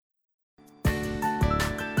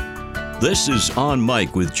This is On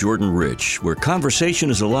Mic with Jordan Rich, where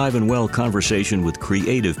conversation is alive and well conversation with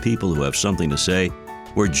creative people who have something to say.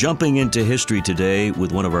 We're jumping into history today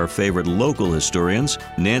with one of our favorite local historians,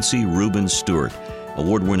 Nancy Rubin Stewart,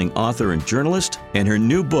 award-winning author and journalist, and her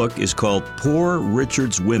new book is called Poor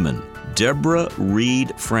Richard's Women, Deborah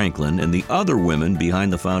Reed Franklin and the Other Women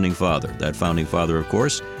Behind the Founding Father. That founding father, of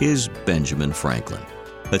course, is Benjamin Franklin.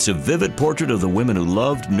 It's a vivid portrait of the women who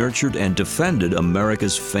loved, nurtured, and defended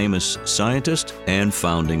America's famous scientist and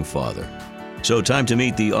founding father. So time to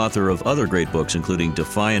meet the author of other great books, including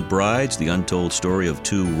Defiant Brides, the untold story of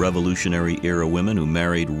two Revolutionary-era women who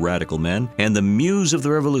married radical men, and The Muse of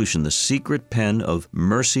the Revolution, the secret pen of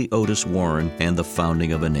Mercy Otis Warren and the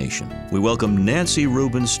founding of a nation. We welcome Nancy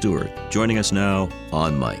Rubin Stewart, joining us now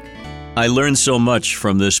on Mic. I learned so much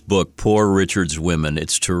from this book, Poor Richard's Women.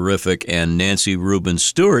 It's terrific, and Nancy Rubin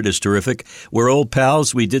Stewart is terrific. We're old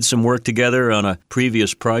pals. We did some work together on a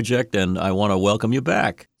previous project, and I want to welcome you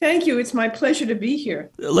back. Thank you. It's my pleasure to be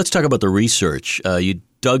here. Let's talk about the research. You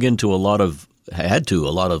dug into a lot of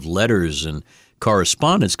letters and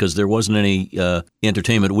correspondence because there wasn't any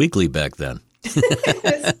Entertainment Weekly back then.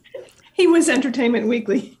 He was Entertainment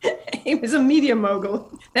Weekly. He was a media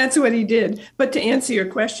mogul. That's what he did. But to answer your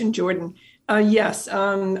question, Jordan, yes,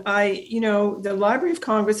 the Library of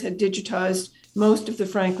Congress had digitized most of the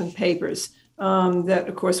Franklin papers that,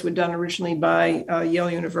 of course, were done originally by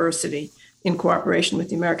Yale University in cooperation with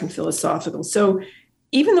the American Philosophical. So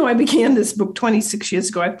even though I began this book 26 years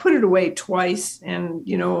ago, I put it away twice and,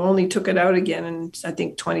 only took it out again in, I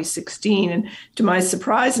think, 2016. And to my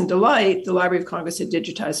surprise and delight, the Library of Congress had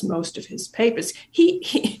digitized most of his papers.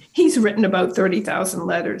 He's written about 30,000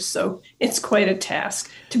 letters, so it's quite a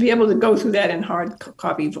task to be able to go through that in hard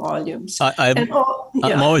copy volumes. I'm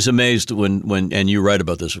always amazed when and you write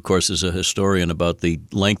about this, of course, as a historian, about the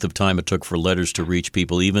length of time it took for letters to reach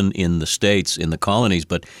people, even in the States, in the colonies.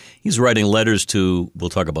 But he's writing letters to, we'll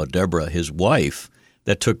talk about Deborah, his wife,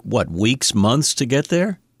 that took, weeks, months to get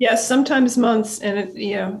there? Yes, sometimes months, and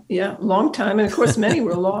long time. And of course, many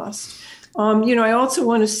were lost. I also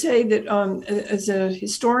want to say that as a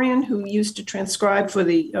historian who used to transcribe for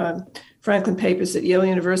the Franklin papers at Yale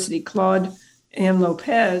University, Claude M.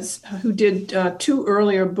 Lopez, who did two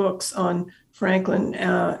earlier books on Franklin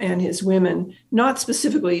and his women, not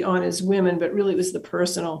specifically on his women, but really it was the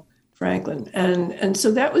personal Franklin. And so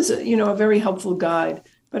that was, a very helpful guide.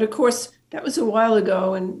 But of course, that was a while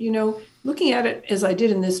ago. And, looking at it as I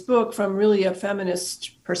did in this book from really a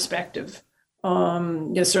feminist perspective,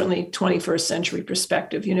 certainly 21st century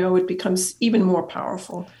perspective, it becomes even more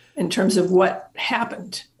powerful in terms of what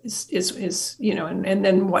happened is and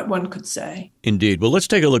then what one could say. Indeed. Well, let's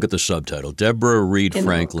take a look at the subtitle, Deborah Reed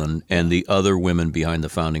Franklin and the Other Women Behind the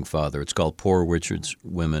Founding Father. It's called Poor Richard's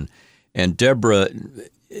Women. And Deborah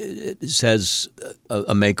has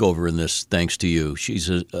a makeover in this, thanks to you. She's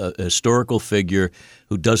a historical figure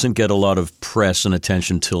who doesn't get a lot of press and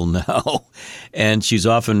attention till now. And she's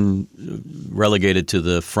often relegated to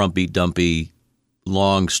the frumpy, dumpy,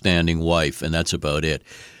 long-standing wife, and that's about it.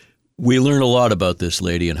 We learn a lot about this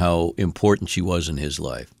lady and how important she was in his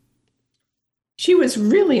life. She was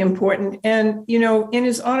really important. And, in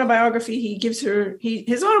his autobiography,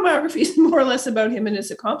 his autobiography is more or less about him and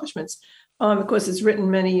his accomplishments. Of course, it's written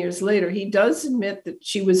many years later. He does admit that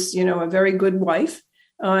she was, a very good wife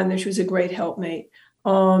and that she was a great helpmate.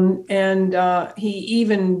 He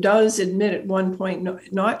even does admit at one point,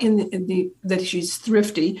 not that she's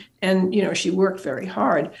thrifty and, she worked very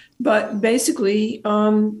hard, but basically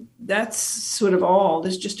that's sort of all.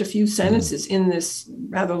 There's just a few sentences in this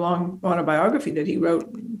rather long autobiography that he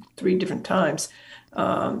wrote 3 different times.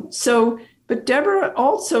 But Deborah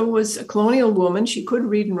also was a colonial woman. She could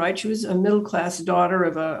read and write. She was a middle-class daughter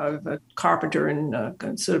of a carpenter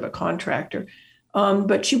and sort of a contractor.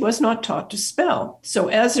 But she was not taught to spell. So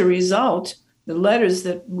as a result, the letters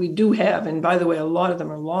that we do have, and by the way, a lot of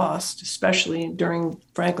them are lost, especially during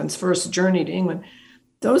Franklin's first journey to England,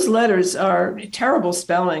 those letters are terrible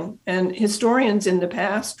spelling. And historians in the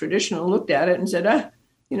past, traditional, looked at it and said,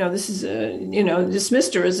 this is,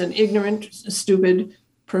 dismissed her as an ignorant, stupid,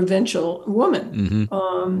 provincial woman.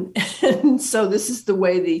 Mm-hmm. And so this is the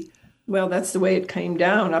way that's the way it came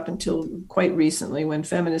down up until quite recently, when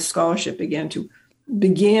feminist scholarship began to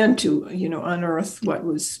unearth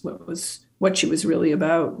what she was really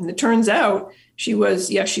about. And it turns out she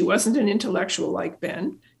wasn't an intellectual like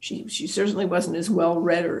Ben. She certainly wasn't as well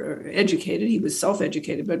read or educated. He was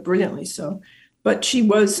self-educated, but brilliantly so. But she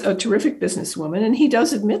was a terrific businesswoman, and he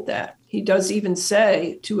does admit that. He does even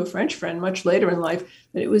say to a French friend much later in life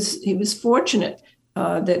that he was fortunate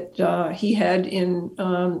that he had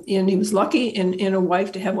he was lucky in a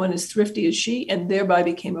wife to have one as thrifty as she, and thereby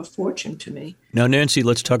became a fortune to me. Now, Nancy,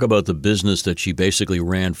 let's talk about the business that she basically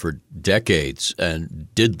ran for decades and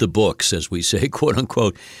did the books, as we say, quote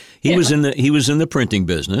unquote. He was in the printing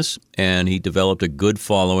business, and he developed a good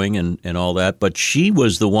following and all that. But she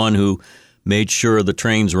was the one who made sure the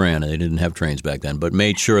trains ran. They didn't have trains back then, but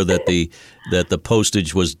made sure that the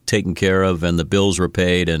postage was taken care of and the bills were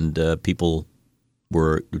paid and people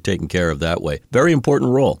were taken care of that way. Very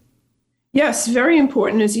important role. Yes, very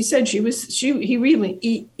important. As he said, he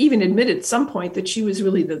even admitted at some point that she was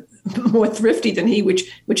really the more thrifty than he,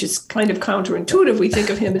 which is kind of counterintuitive. We think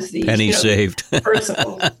of him as the penny saved,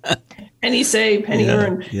 personal penny saved, penny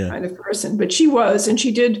earned kind of person. But she was, and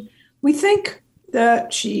she did. We think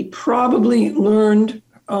that she probably learned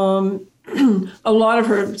a lot of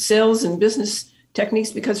her sales and business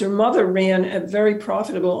techniques because her mother ran a very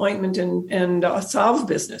profitable ointment and salve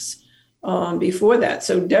business before that.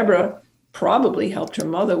 So Deborah probably helped her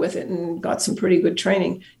mother with it and got some pretty good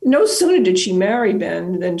training. No sooner did she marry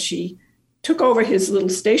Ben than she took over his little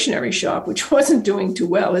stationery shop, which wasn't doing too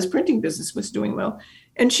well. His printing business was doing well.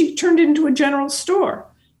 And she turned it into a general store.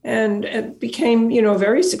 And it became,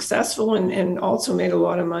 very successful and also made a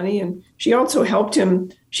lot of money. And she also helped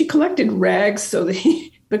him. She collected rags so that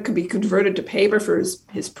it could be converted to paper for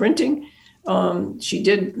his printing. She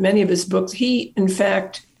did many of his books. He, in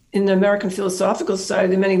fact, in the American Philosophical Society,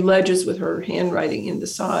 there are many ledges with her handwriting in the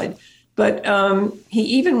side. But he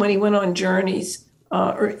even, when he went on journeys,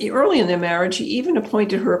 early in their marriage, he even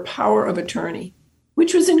appointed her a power of attorney,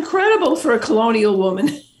 which was incredible for a colonial woman.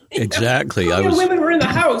 Exactly. Women were in the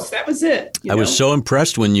house. That was it. I was so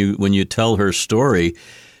impressed when you tell her story,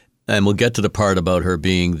 and we'll get to the part about her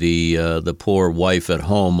being the poor wife at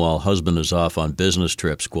home while husband is off on business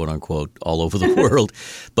trips, quote unquote, all over the world.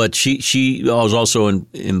 But she was also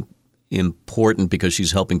important because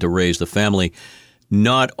she's helping to raise the family,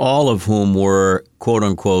 not all of whom were, quote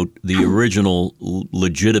unquote, the original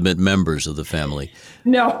legitimate members of the family.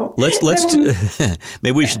 No. Let's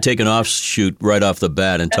maybe we should take an offshoot right off the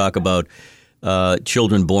bat and talk about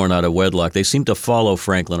children born out of wedlock. They seem to follow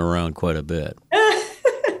Franklin around quite a bit.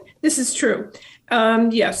 This is true.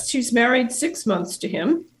 Yes, she's married 6 months to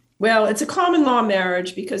him. Well, it's a common law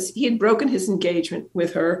marriage because he had broken his engagement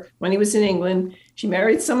with her when he was in England. She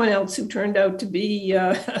married someone else who turned out to be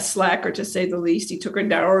a slacker, to say the least. He took her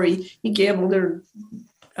dowry. He gambled her,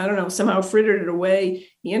 somehow frittered it away.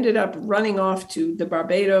 He ended up running off to the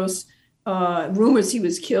Barbados. Rumors he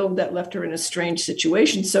was killed. That left her in a strange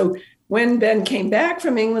situation. So when Ben came back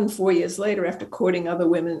from England 4 years later, after courting other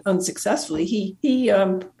women unsuccessfully, he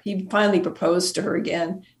finally proposed to her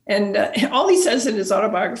again. And all he says in his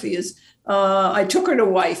autobiography is, I took her to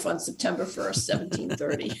wife on September 1st,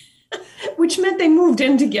 1730, which meant they moved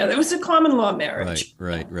in together. It was a common law marriage.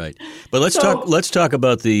 Right. But let's talk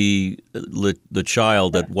about the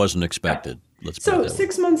child that wasn't expected. So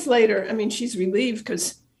 6 months later, she's relieved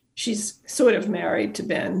because she's sort of married to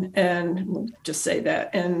Ben, and we'll just say that.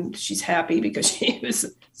 And she's happy because she was a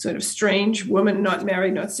sort of strange woman, not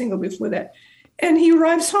married, not single before that. And he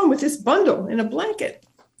arrives home with this bundle in a blanket.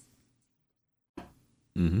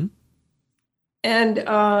 Mm-hmm. And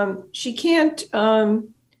she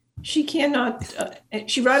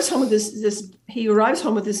arrives home with he arrives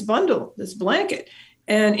home with this bundle, this blanket,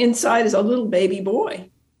 and inside is a little baby boy.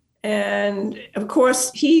 And of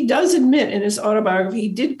course, he does admit in his autobiography, he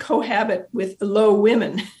did cohabit with low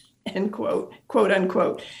women, end quote, quote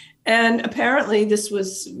unquote. And apparently this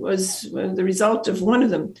was the result of one of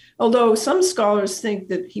them. Although some scholars think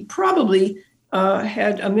that he probably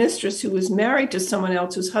had a mistress who was married to someone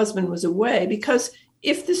else whose husband was away, because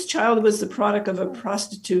if this child was the product of a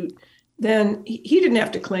prostitute, then he didn't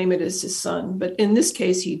have to claim it as his son. But in this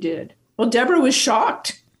case, he did. Well, Deborah was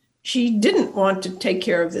shocked. She didn't want to take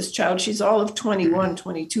care of this child. She's all of 21,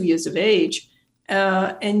 22 years of age.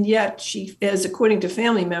 And yet she, as according to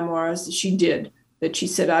family memoirs, she did. That she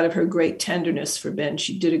said out of her great tenderness for Ben,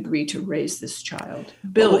 she did agree to raise this child,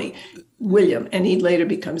 Billy William, and he later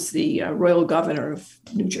becomes the royal governor of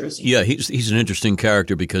New Jersey. Yeah, he's an interesting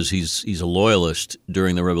character because he's a loyalist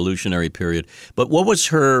during the Revolutionary period. But what was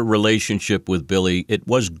her relationship with Billy? It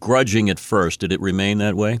was grudging at first. Did it remain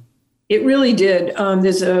that way? It really did.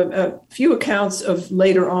 There's a few accounts of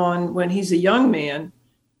later on when he's a young man,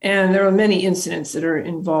 and there are many incidents that are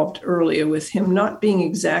involved earlier with him not being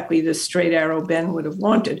exactly the straight arrow Ben would have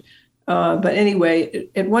wanted. But anyway,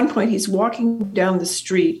 at one point he's walking down the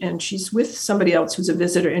street and she's with somebody else who's a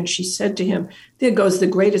visitor, and she said to him, "There goes the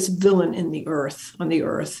greatest villain on the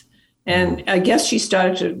earth." And I guess she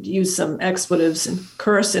started to use some expletives and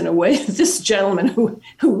curse in a way. This gentleman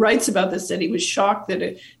who writes about this said he was shocked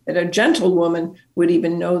that a gentlewoman would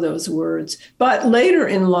even know those words. But later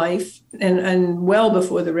in life, and well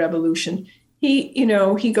before the revolution,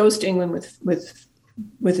 he goes to England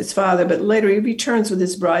with his father, but later he returns with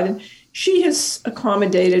his bride, and she has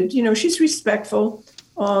accommodated. She's respectful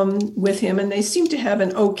with him, and they seem to have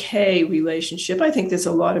an okay relationship. I think there's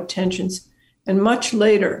a lot of tensions, and much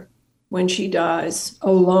later, when she dies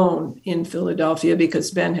alone in Philadelphia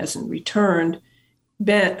because Ben hasn't returned,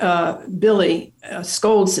 Billy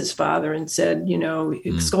scolds his father and said,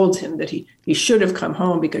 scolds him that he should have come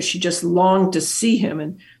home because she just longed to see him,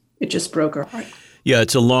 and it just broke her heart. Yeah,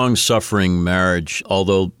 it's a long-suffering marriage,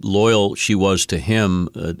 although loyal she was to him,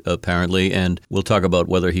 apparently, and we'll talk about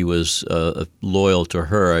whether he was loyal to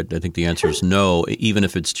her. I think the answer is no, even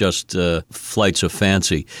if it's just flights of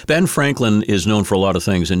fancy. Ben Franklin is known for a lot of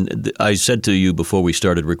things, and I said to you before we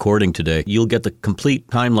started recording today, you'll get the complete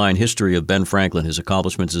timeline history of Ben Franklin, his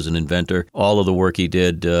accomplishments as an inventor, all of the work he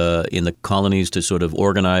did in the colonies to sort of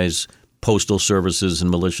organize postal services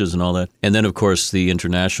and militias and all that. And then, of course, the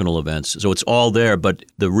international events. So it's all there, but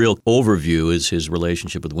the real overview is his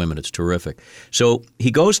relationship with women. It's terrific. So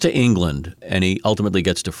he goes to England, and he ultimately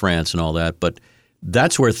gets to France and all that, but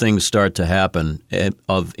that's where things start to happen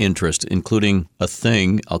of interest, including a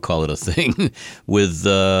thing, I'll call it a thing, with,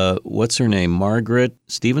 what's her name, Margaret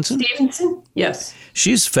Stevenson? Stevenson, yes.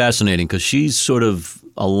 She's fascinating because she's sort of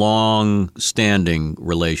a long-standing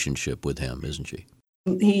relationship with him, isn't she?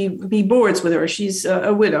 He boards with her. She's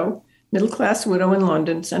a widow, middle-class widow in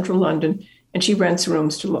London, central London, and she rents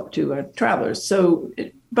rooms to travelers.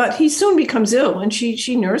 But he soon becomes ill, and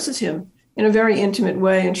she nurses him in a very intimate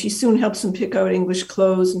way, and she soon helps him pick out English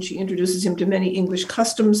clothes, and she introduces him to many English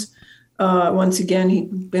customs. Once again,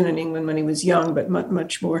 he'd been in England when he was young, but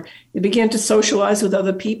much more. They began to socialize with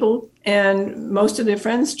other people, and most of their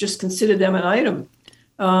friends just considered them an item.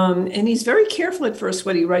 And he's very careful at first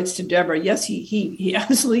what he writes to Deborah. Yes, he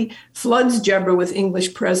absolutely floods Deborah with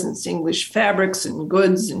English presents, English fabrics and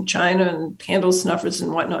goods and china and candle snuffers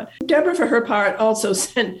and whatnot. Deborah, for her part, also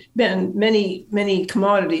sent Ben many, many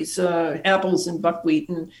commodities, apples and buckwheat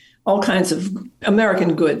and all kinds of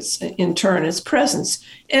American goods in turn as presents.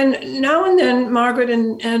 And now and then, Margaret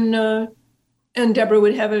and Deborah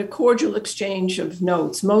would have a cordial exchange of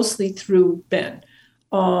notes, mostly through Ben.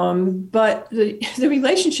 But the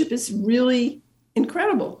relationship is really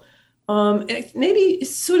incredible. Maybe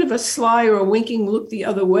it's sort of a sly or a winking look the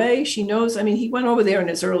other way. She knows, he went over there in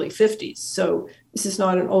his early 50s, so this is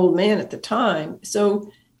not an old man at the time.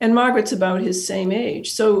 And Margaret's about his same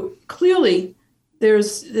age. So clearly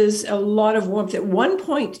there's a lot of warmth. At one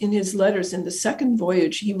point in his letters in the second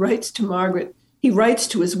voyage, he writes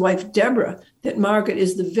to his wife, Deborah, that Margaret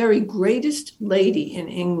is the very greatest lady in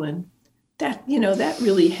England. That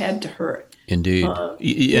really had to hurt. Indeed.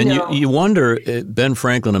 You wonder, Ben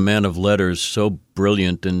Franklin, a man of letters, so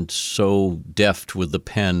brilliant and so deft with the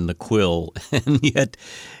pen, the quill, and yet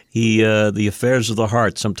the affairs of the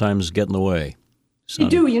heart sometimes get in the way. You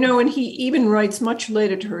do, and he even writes much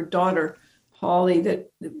later to her daughter, Polly, that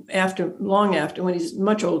long after, when he's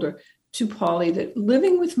much older, to Polly, that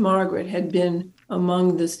living with Margaret had been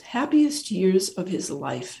among the happiest years of his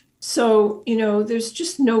life. So,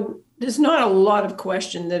 there's not a lot of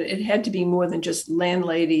question that it had to be more than just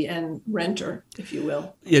landlady and renter, if you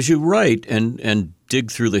will. As you write and dig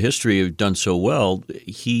through the history you've done so well,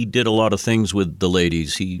 he did a lot of things with the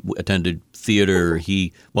ladies. He attended theater.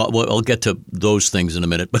 I'll get to those things in a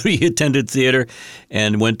minute, but he attended theater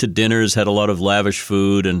and went to dinners, had a lot of lavish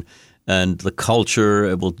food and the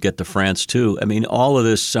culture. We'll get to France too. All of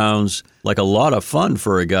this sounds like a lot of fun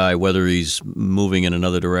for a guy, whether he's moving in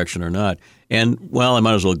another direction or not. And, I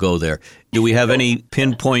might as well go there. Do we have any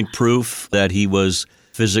pinpoint proof that he was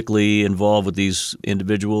physically involved with these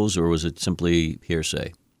individuals, or was it simply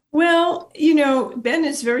hearsay? Well, Ben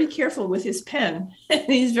is very careful with his pen,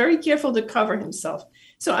 and he's very careful to cover himself.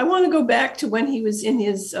 So I want to go back to when he was in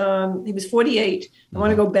his, he was 48. I want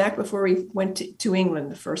to go back before he went to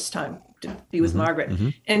England the first time to be with Margaret. Mm-hmm.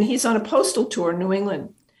 And he's on a postal tour in New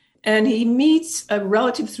England. And he meets a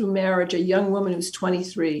relative through marriage, a young woman who's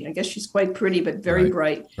 23. I guess she's quite pretty, but very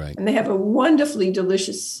bright. Right. And they have a wonderfully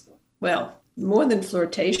delicious, more than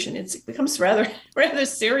flirtation. It becomes rather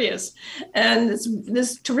serious. And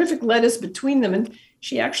there's terrific letters between them. And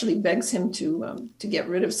she actually begs him to get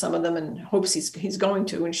rid of some of them and hopes he's going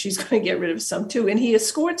to, and she's going to get rid of some too. And he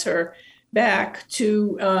escorts her back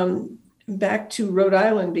to Rhode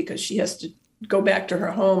Island because she has to go back to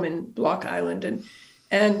her home in Block Island.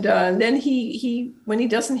 And then he when he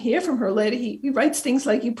doesn't hear from her later, he writes things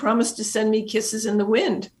like, "You promised to send me kisses in the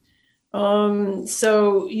wind."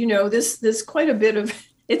 So there's quite a bit of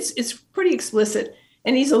it's pretty explicit,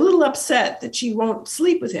 and he's a little upset that she won't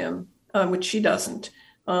sleep with him, which she doesn't.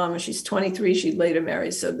 She's 23. She later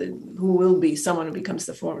marries, who will be someone who becomes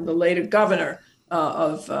the later governor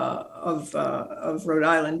of Rhode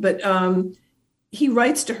Island. But he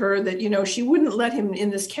writes to her that she wouldn't let him in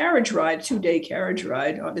this carriage ride, 2-day carriage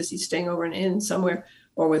ride, obviously staying over an inn somewhere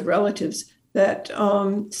or with relatives. That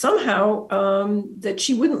somehow that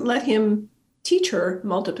she wouldn't let him teach her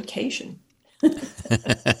multiplication.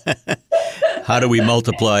 How do we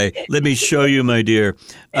multiply? Let me show you, my dear.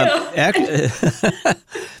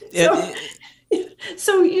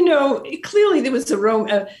 So clearly there was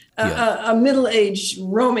a middle-aged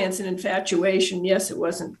romance and infatuation. Yes, it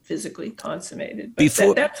wasn't physically consummated,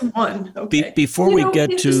 but that's one. Okay. Before we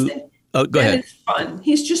get to... Oh, go ahead. It's fun.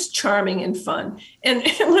 He's just charming and fun. And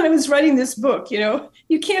when I was writing this book,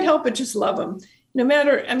 you can't help but just love him. No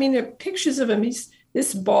matter, there are pictures of him. He's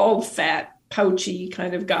this bald, fat, pouchy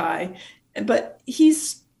kind of guy, but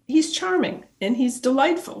he's charming and he's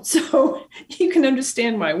delightful. So you can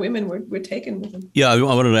understand why women were taken with him. Yeah, I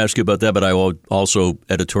wanted to ask you about that, but I will also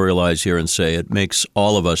editorialize here and say it makes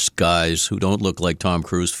all of us guys who don't look like Tom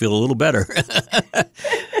Cruise feel a little better.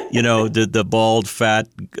 The bald, fat,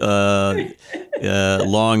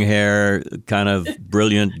 long hair, kind of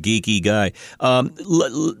brilliant, geeky guy.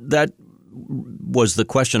 That was the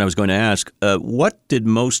question I was going to ask. What did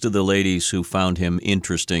most of the ladies who found him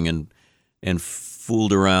interesting and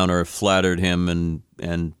fooled around or flattered him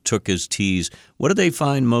and took his tease, what did they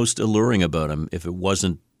find most alluring about him if it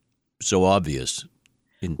wasn't so obvious?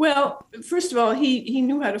 Well, first of all, he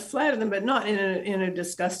knew how to flatter them, but not in a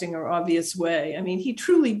disgusting or obvious way. He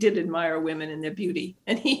truly did admire women and their beauty,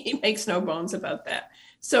 and he makes no bones about that.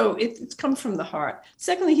 So it's come from the heart.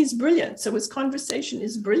 Secondly, he's brilliant. So his conversation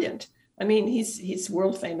is brilliant. He's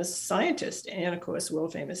world famous scientist and, of course,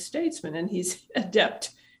 world famous statesman, and he's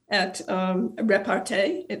adept at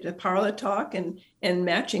repartee, at parlor talk and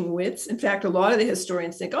matching wits. In fact, a lot of the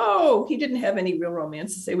historians think, he didn't have any real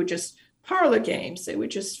romances. They were just parlor games. They were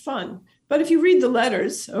just fun. But if you read the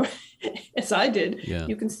letters, or as I did,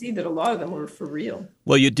 you can see that a lot of them were for real.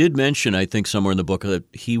 Well, you did mention, I think somewhere in the book, that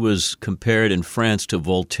he was compared in France to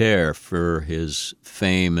Voltaire for his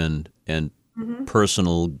fame and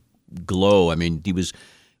personal glow. He was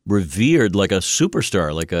revered like a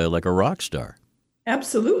superstar, like a rock star.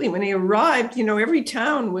 Absolutely. When he arrived, every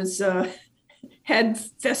town was had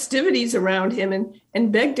festivities around him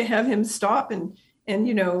and begged to have him stop and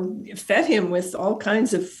fed him with all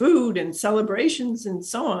kinds of food and celebrations and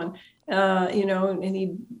so on. And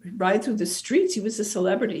he'd ride through the streets. He was a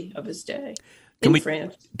celebrity of his day in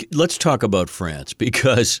France. Let's talk about France,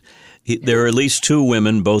 because there are at least two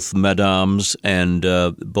women, both madames, and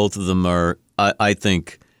both of them are, I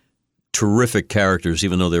think, terrific characters.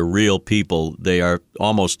 Even though they're real people, they are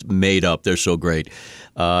almost made up. They're so great.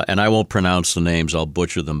 And I won't pronounce the names. I'll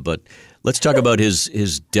butcher them. But let's talk about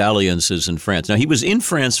his dalliances in France. Now, he was in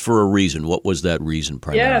France for a reason. What was that reason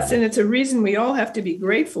primarily? Yes, and it's a reason we all have to be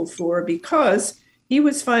grateful for, because he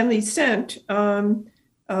was finally sent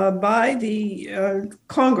by the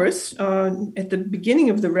Congress at the beginning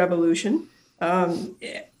of the revolution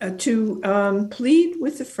to plead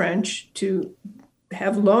with the French to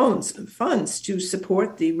have loans, funds to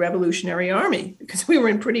support the Revolutionary Army, because we were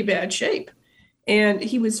in pretty bad shape. And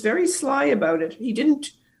he was very sly about it. He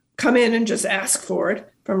didn't come in and just ask for it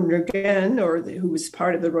from Nurgen, who was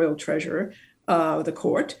part of the royal treasurer, the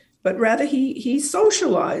court, but rather he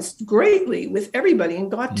socialized greatly with everybody and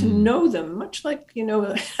got to know them, much like,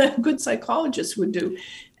 a good psychologist would do,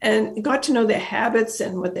 and got to know their habits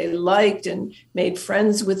and what they liked, and made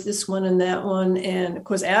friends with this one and that one. And of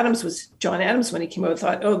course, John Adams, when he came over,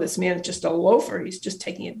 thought, this man is just a loafer. He's just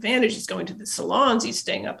taking advantage. He's going to the salons. He's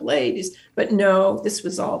staying up late. But no, this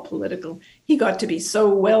was all political. He got to be so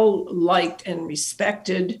well liked and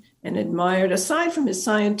respected and admired, aside from his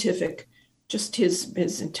scientific, just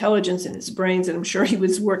his intelligence and his brains. And I'm sure he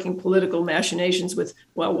was working political machinations with,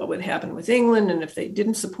 what would happen with England? And if they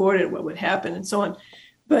didn't support it, what would happen? And so on.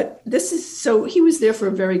 But he was there for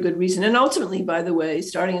a very good reason. And ultimately, by the way,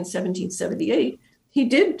 starting in 1778, he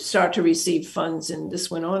did start to receive funds, and this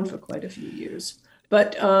went on for quite a few years.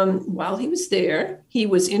 But while he was there, he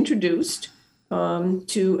was introduced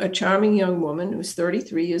to a charming young woman who was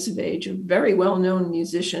 33 years of age, a very well-known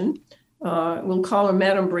musician. We'll call her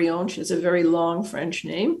Madame Brion. She has a very long French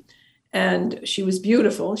name. And she was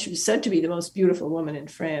beautiful. She was said to be the most beautiful woman in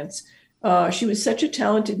France. She was such a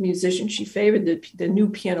talented musician. She favored the new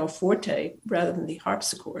pianoforte rather than the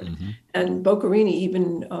harpsichord. Mm-hmm. And Boccherini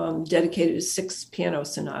even dedicated a sixth piano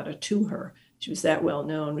sonata to her. She was that well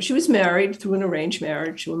known. She was married through an arranged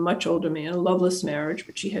marriage to a much older man, a loveless marriage,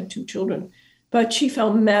 but she had 2 children. But she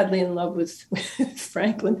fell madly in love with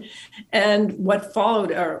Franklin. And what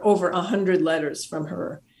followed are over 100 letters from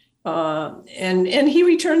her. And he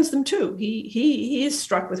returns them too. He is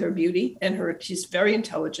struck with her beauty and she's very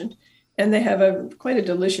intelligent. And they have quite a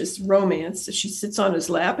delicious romance. She sits on his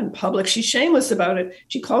lap in public. She's shameless about it.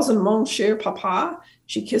 She calls him mon cher papa.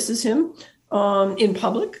 She kisses him in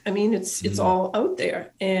public. I mean, it's all out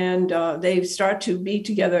there. And they start to be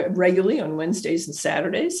together regularly on Wednesdays and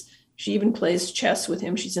Saturdays. She even plays chess with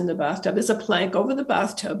him. She's in the bathtub. There's a plank over the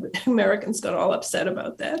bathtub. Americans got all upset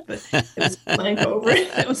about that, but there's a plank over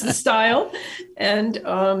it. That was the style. And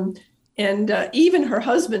even her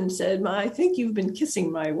husband said, I think you've been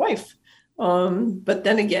kissing my wife. But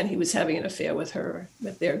then again, he was having an affair with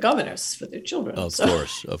their governess, for their children. Of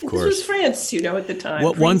course. This was France, at the time.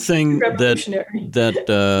 Well, one thing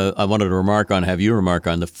that I wanted to remark on, have you remark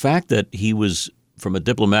on, the fact that he was, from a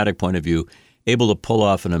diplomatic point of view, able to pull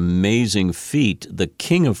off an amazing feat. The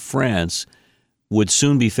King of France would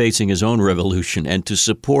soon be facing his own revolution, and to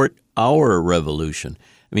support our revolution.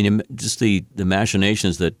 I mean, just the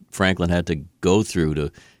machinations that Franklin had to go through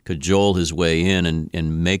to cajole his way in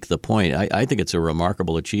and make the point. I think it's a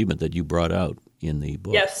remarkable achievement that you brought out in the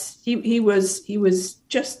book. Yes, he was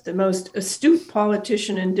just the most astute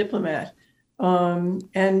politician and diplomat. And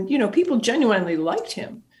people genuinely liked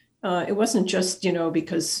him. It wasn't just,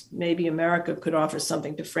 because maybe America could offer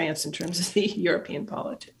something to France in terms of the European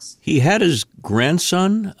politics. He had his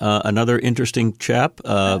grandson, another interesting chap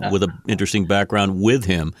with an interesting background with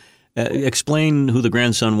him. Explain who the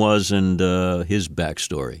grandson was and his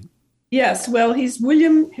backstory. Yes, well, he's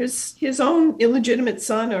William, his own illegitimate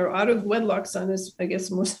son, or out of wedlock son is, I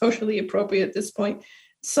guess, more socially appropriate at this point.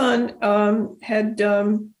 Son had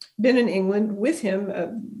been in England with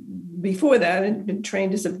him before that and been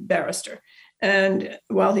trained as a barrister. And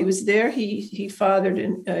while he was there, he fathered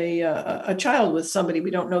a child with somebody. We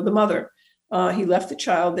don't know the mother. He left the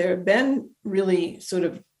child there. Ben really sort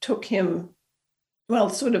of took him,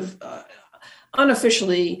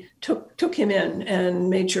 unofficially took him in and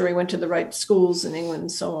made sure he went to the right schools in England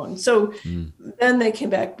and so on. So then they came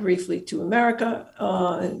back briefly to America.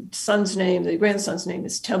 The grandson's name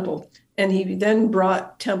is Temple. And he then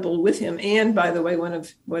brought Temple with him. And by the way, one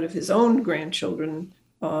of his own grandchildren,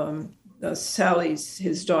 Sally's,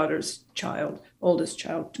 his daughter's oldest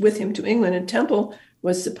child, with him to England. And Temple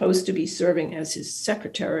was supposed to be serving as his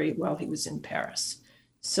secretary while he was in Paris.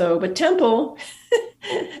 But Temple,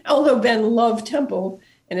 although Ben loved Temple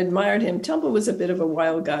and admired him, Temple was a bit of a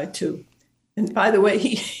wild guy too. And by the way,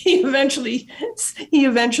 he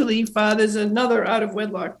eventually fathers another out of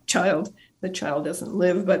wedlock child. The child doesn't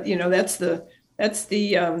live, but that's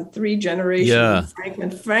the 3 generation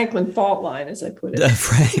Franklin fault line, as I put it. The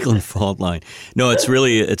Franklin fault line. No, it's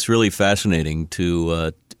really fascinating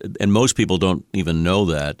to, and most people don't even know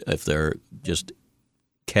that if they're just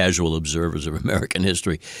casual observers of American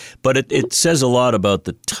history. But it says a lot about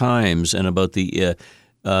the times and about the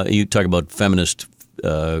you talk about feminist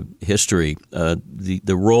history,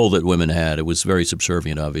 the role that women had. It was very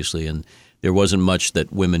subservient, obviously, and there wasn't much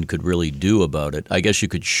that women could really do about it. I guess you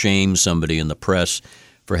could shame somebody in the press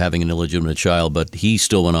for having an illegitimate child, but he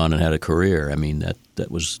still went on and had a career. I mean, that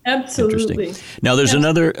was absolutely interesting. Now, there's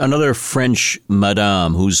another French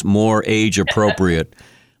madame who's more age appropriate.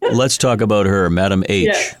 Let's talk about her, Madame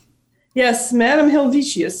H. Yes, Madame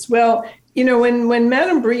Helvetius. Well, when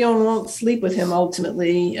Madame Brillon won't sleep with him,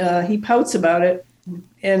 ultimately, he pouts about it,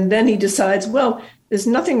 and then he decides, well, there's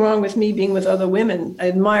nothing wrong with me being with other women. I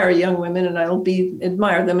admire young women, and I'll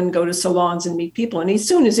admire them and go to salons and meet people. And he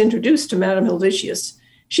soon is introduced to Madame Helvetius.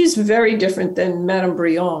 She's very different than Madame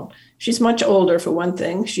Brillon. She's much older, for one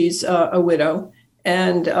thing. She's a widow,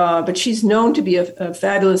 but she's known to be a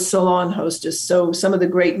fabulous salon hostess. So some of the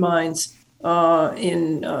great minds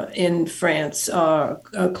in France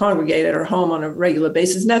congregate at her home on a regular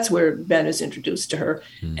basis, and that's where Ben is introduced to her.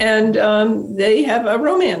 And they have a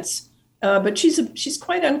romance. But she's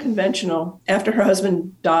quite unconventional. After her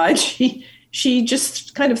husband died, she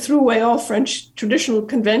just kind of threw away all French traditional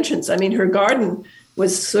conventions. I mean, her garden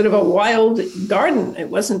was sort of a wild garden. It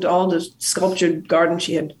wasn't all the sculptured garden.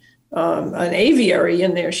 She had an aviary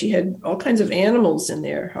in there. She had all kinds of animals in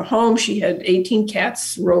there. Her home, she had 18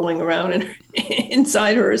 cats rolling around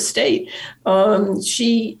inside her estate.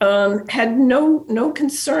 She had no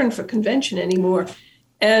concern for convention anymore.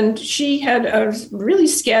 And she had a really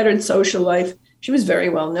scattered social life. she was very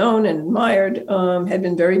well known and admired, had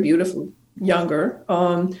been very beautiful younger.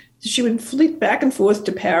 She would fleet back and forth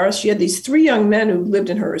to Paris. She had these 3 young men who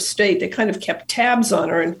lived in her estate. They kind of kept tabs on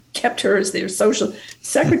her and kept her as their social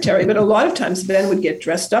secretary. But a lot of times Ben would get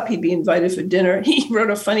dressed up. He'd be invited for dinner. He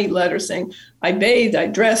wrote a funny letter saying, I bathed, I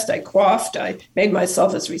dressed, I coiffed, I made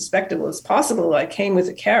myself as respectable as possible. I came with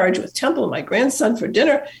a carriage with Temple, my grandson, for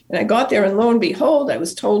dinner. And I got there, and lo and behold, I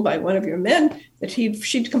was told by one of your men that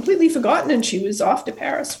she'd completely forgotten, and she was off to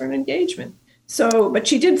Paris for an engagement. So, but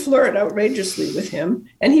she did flirt outrageously with him,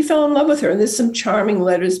 and he fell in love with her. And there's some charming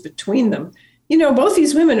letters between them. Both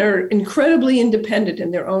these women are incredibly independent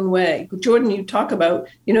in their own way. Jordan, you talk about,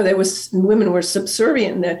 women were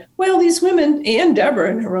subservient in that. Well, these women, and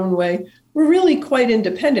Deborah in her own way, were really quite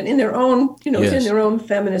independent in their own, yes, within their own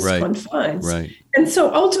feminist confines. Right. And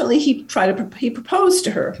so ultimately he proposed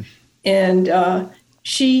to her, and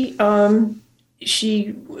she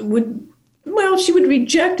would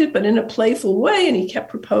reject it, but in a playful way, and he kept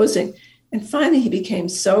proposing. And finally, he became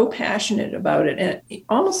so passionate about it, and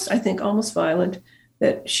almost violent,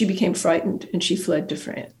 that she became frightened, and she fled to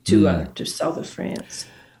France, to south of France.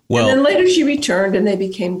 Well, and then later she returned, and they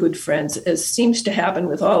became good friends, as seems to happen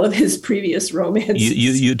with all of his previous romances.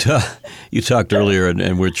 You talked earlier,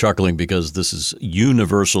 and we're chuckling because this is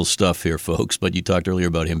universal stuff here, folks, but you talked earlier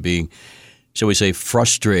about him being, shall we say,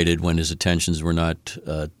 frustrated when his attentions were not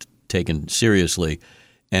taken seriously.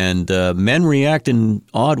 And men react in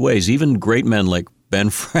odd ways, even great men like Ben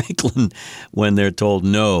Franklin, when they're told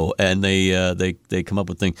no, and they come up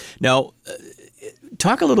with things. Now,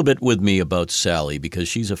 talk a little bit with me about Sally, because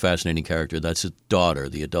she's a fascinating character. That's his daughter,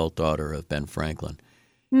 the adult daughter of Ben Franklin.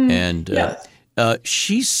 And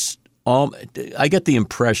she's I get the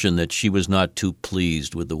impression that she was not too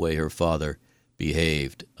pleased with the way her father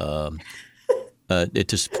behaved, to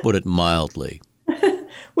put it mildly.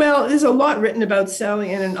 Well, there's a lot written about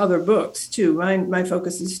Sally and in other books, too. My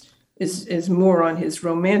focus is more on his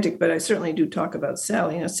romantic, but I certainly do talk about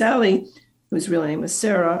Sally. Sally, whose real name was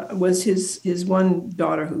Sarah, was his one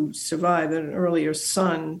daughter who survived. An earlier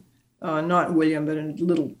son, not William, but a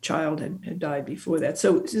little child had died before that.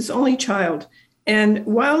 So it's his only child. And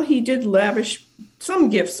while he did lavish some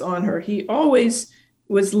gifts on her, he always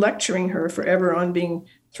was lecturing her forever on being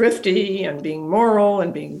thrifty and being moral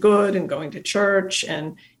and being good and going to church.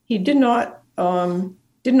 And he did not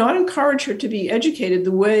encourage her to be educated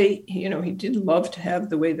the way, he did love to have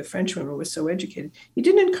the way the French women were so educated. He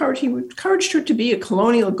encouraged her to be a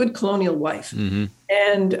good colonial wife. Mm-hmm.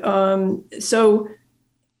 And so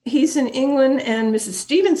he's in England, and Mrs.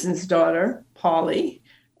 Stevenson's daughter, Polly,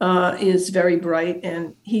 is very bright,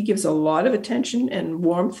 and he gives a lot of attention and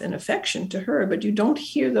warmth and affection to her, but you don't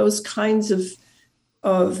hear those kinds of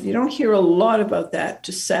you don't hear a lot about that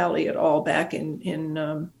to Sally at all back in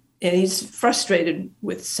and he's frustrated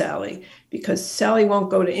with Sally because Sally won't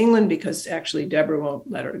go to England because actually Deborah won't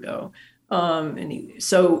let her go.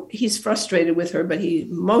 So he's frustrated with her, but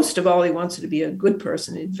most of all, he wants her to be a good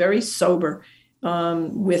person. He's very sober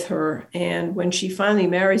with her. And when she finally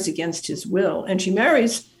marries against his will, and she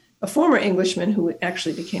marries a former Englishman who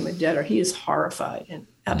actually became a debtor, he is horrified and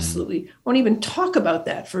absolutely won't even talk about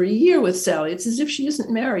that for a year with Sally. It's as if she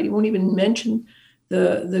isn't married. He won't even mention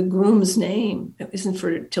the groom's name. It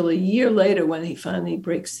isn't till a year later when he finally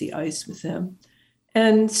breaks the ice with them.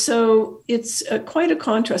 And so it's quite a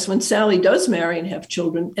contrast when Sally does marry and have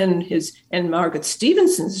children, and Margaret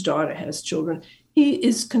Stevenson's daughter has children. He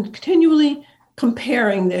is continually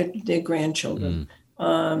comparing their grandchildren.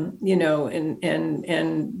 And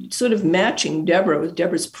sort of matching Deborah with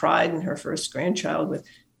Deborah's pride in her first grandchild with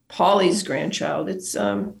Polly's grandchild. It's,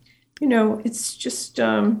 it's just,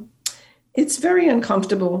 it's very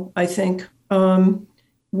uncomfortable, I think,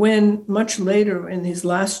 when much later in his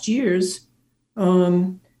last years,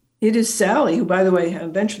 it is Sally, who, by the way,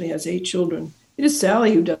 eventually has 8 children. It is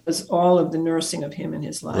Sally who does all of the nursing of him in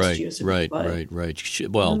his last years of his life. Right.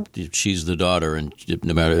 She's the daughter, and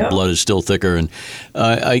no matter blood is still thicker. And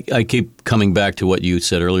I keep coming back to what you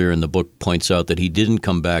said earlier, and the book points out that he didn't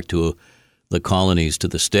come back to the colonies, to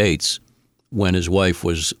the States, when his wife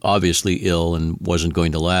was obviously ill and wasn't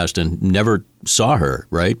going to last, and never saw her,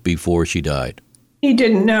 right, before she died. He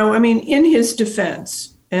didn't know. I mean, in his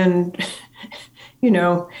defense, and,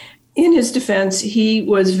 in his defense, he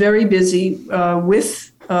was very busy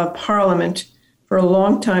with Parliament for a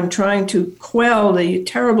long time trying to quell the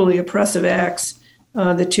terribly oppressive acts,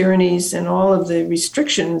 the tyrannies and all of the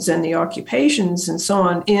restrictions and the occupations and so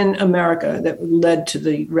on in America that led to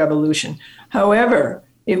the revolution. However,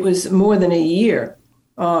 it was more than a year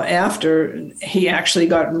after he actually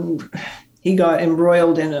got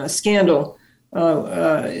embroiled in a scandal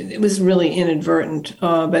It was really inadvertent.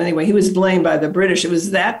 But anyway, he was blamed by the British. It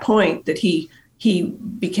was that point that he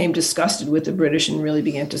became disgusted with the British and really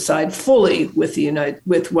began to side fully with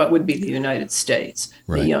with what would be the United States,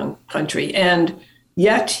 right, the young country. And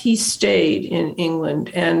yet he stayed in England.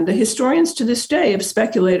 And the historians to this day have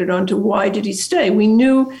speculated onto why did he stay. We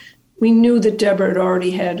knew that Deborah had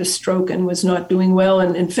already had a stroke and was not doing well.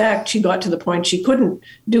 And in fact, she got to the point she couldn't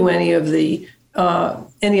do any of the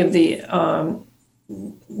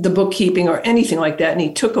bookkeeping or anything like that. And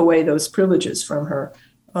he took away those privileges from her,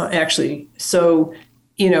 actually. So,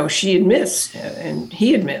 she admits, and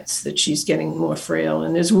he admits, that she's getting more frail.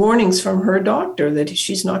 And there's warnings from her doctor that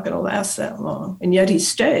she's not going to last that long. And yet he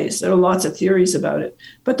stays. There are lots of theories about it.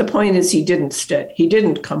 But the point is he didn't stay. He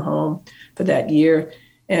didn't come home for that year.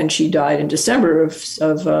 And she died in December of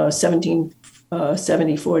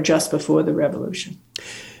 1774, just before the Revolution.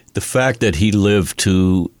 The fact that he lived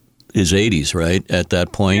to his 80s, right, at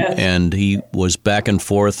that point, yes, and he was back and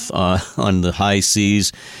forth on the high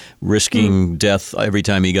seas, risking death every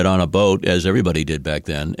time he got on a boat, as everybody did back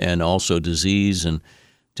then, and also disease, and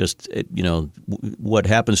just, what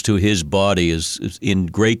happens to his body is in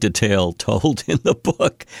great detail told in the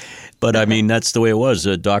book. But, I mean, that's the way it was.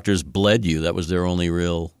 Doctors bled you. That was their only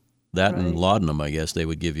real, that right, and laudanum, I guess, they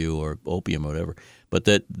would give you, or opium, or whatever. But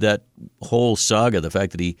that whole saga, the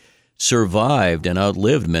fact that he survived and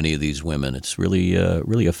outlived many of these women, it's really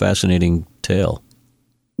a fascinating tale.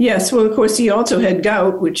 Yes, well, of course, he also had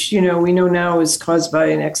gout, which, we know now is caused by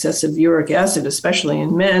an excess of uric acid, especially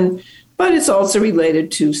in men, but it's also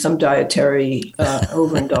related to some dietary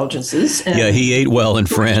overindulgences. And he ate well in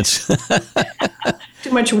France.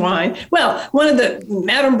 Too much wine. Well,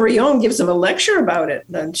 Madame Brillon gives him a lecture about it.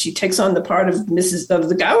 She takes on the part of of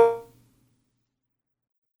the gout.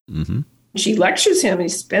 Mm-hmm. She lectures him. He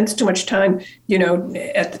spends too much time,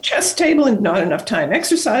 at the chess table and not enough time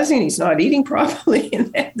exercising. He's not eating properly,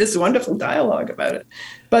 and this wonderful dialogue about it.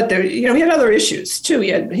 But there, he had other issues too. He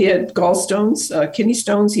had gallstones, kidney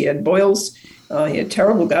stones. He had boils. He had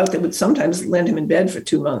terrible gout that would sometimes land him in bed for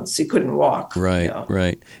 2 months. He couldn't walk. Right,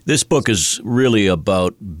 right. This book is really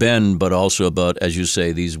about Ben, but also about, as you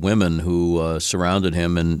say, these women who surrounded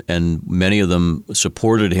him, and many of them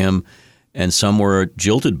supported him. And some were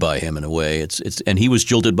jilted by him in a way. And he was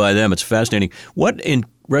jilted by them. It's fascinating. What, in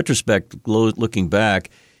retrospect, looking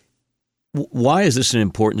back, why is this an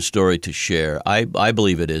important story to share? I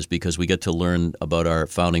believe it is because we get to learn about our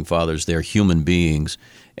founding fathers. They're human beings,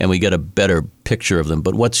 and we get a better picture of them.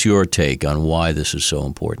 But what's your take on why this is so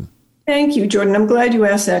important? Thank you, Jordan. I'm glad you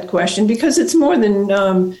asked that question because it's more than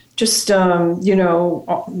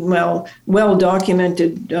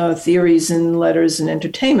well-documented theories and letters and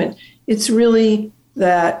entertainment. It's really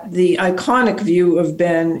that the iconic view of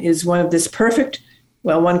Ben is one of this perfect,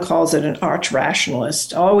 one calls it an arch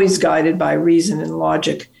rationalist, always guided by reason and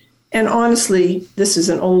logic. And honestly, this is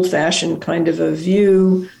an old-fashioned kind of a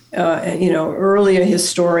view. Earlier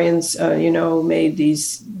historians, made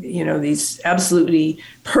these absolutely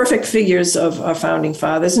perfect figures of our founding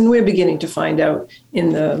fathers. And we're beginning to find out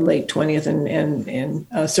in the late 20th and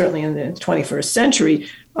certainly in the 21st century,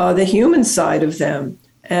 the human side of them.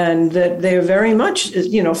 And that they're very much,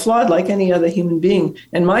 flawed like any other human being.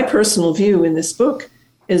 And my personal view in this book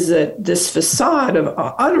is that this facade of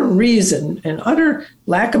utter reason and utter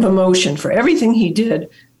lack of emotion for everything he did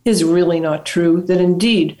is really not true. That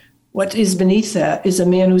indeed, what is beneath that is a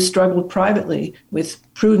man who struggled privately with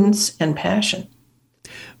prudence and passion.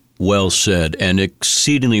 Well said, and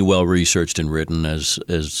exceedingly well researched and written,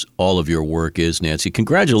 as all of your work is, Nancy.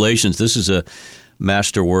 Congratulations. This is a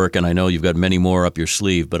masterwork, and I know you've got many more up your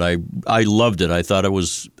sleeve, but I loved it. I thought it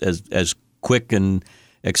was as quick and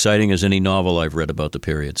exciting as any novel I've read about the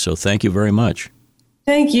period. So thank you very much.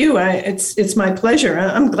 Thank you. It's my pleasure.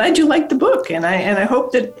 I'm glad you liked the book, and I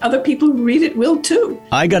hope that other people who read it will too.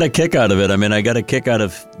 I got a kick out of it. I mean, I got a kick out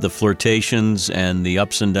of the flirtations and the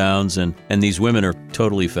ups and downs, and these women are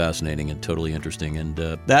totally fascinating and totally interesting. And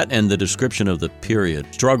that and the description of the period,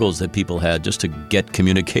 struggles that people had just to get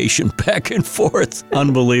communication back and forth.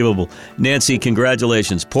 Unbelievable. Nancy,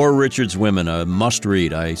 congratulations. Poor Richard's Women, a must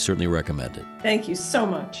read. I certainly recommend it. Thank you so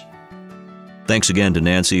much. Thanks again to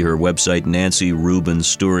Nancy. Her website,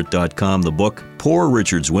 nancyrubenstewart.com. The book, Poor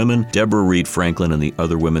Richard's Women, Deborah Reed Franklin and the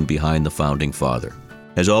Other Women Behind the Founding Father.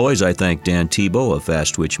 As always, I thank Dan Tebow of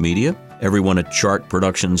Fast Twitch Media, everyone at Chart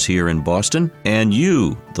Productions here in Boston, and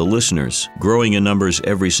you, the listeners, growing in numbers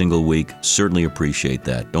every single week. Certainly appreciate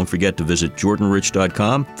that. Don't forget to visit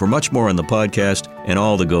jordanrich.com for much more on the podcast and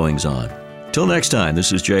all the goings on. Till next time,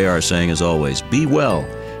 this is JR saying, as always, be well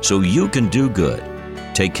so you can do good.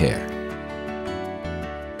 Take care.